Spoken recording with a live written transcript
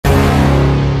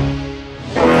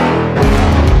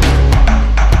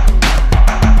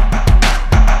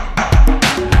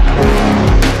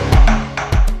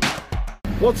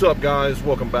What's up, guys?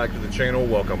 Welcome back to the channel.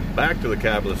 Welcome back to the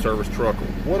cab of the service truck.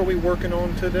 What are we working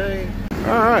on today?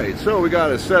 Alright, so we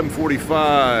got a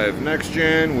 745 next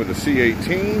gen with a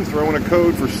C18, throwing a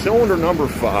code for cylinder number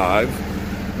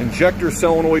 5, injector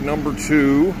solenoid number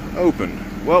 2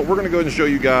 open. Well, we're going to go ahead and show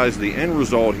you guys the end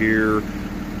result here.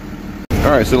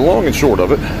 Alright, so the long and short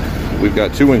of it, we've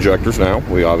got two injectors now.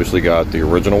 We obviously got the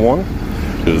original one,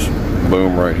 is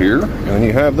boom right here, and then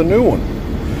you have the new one.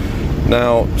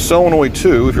 Now, solenoid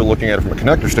 2, if you're looking at it from a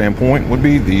connector standpoint, would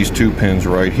be these two pins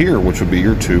right here, which would be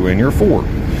your 2 and your 4.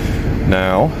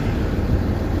 Now,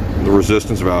 the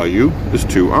resistance value is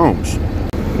 2 ohms.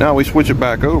 Now we switch it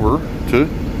back over to,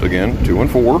 again, 2 and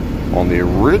 4 on the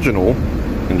original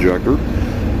injector.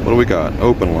 What do we got?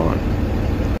 Open line.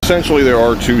 Essentially, there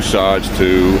are two sides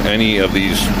to any of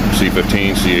these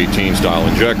C15, C18 style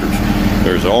injectors.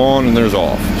 There's on and there's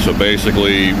off. So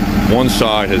basically, one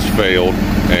side has failed,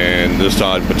 and this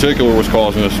side in particular was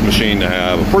causing this machine to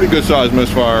have a pretty good sized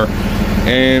misfire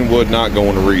and would not go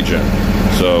into regen.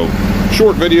 So,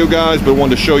 short video, guys, but I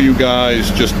wanted to show you guys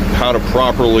just how to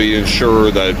properly ensure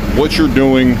that what you're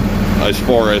doing as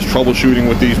far as troubleshooting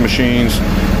with these machines,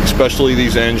 especially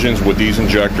these engines with these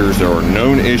injectors, there are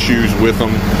known issues with them.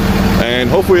 And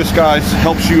hopefully this, guys,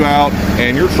 helps you out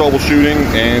and you're troubleshooting,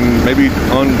 and maybe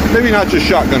not just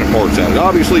shotgunning parts at it.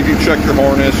 Obviously, if you check your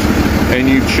harness and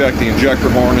you check the injector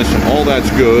harness and all that's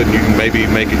good, you can maybe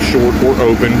make it short or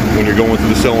open when you're going through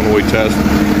the solenoid test,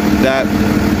 that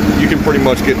you can pretty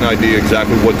much get an idea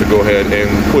exactly what to go ahead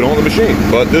and put on the machine.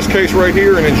 But this case right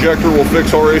here, an injector will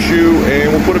fix our issue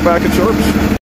and we'll put it back in service.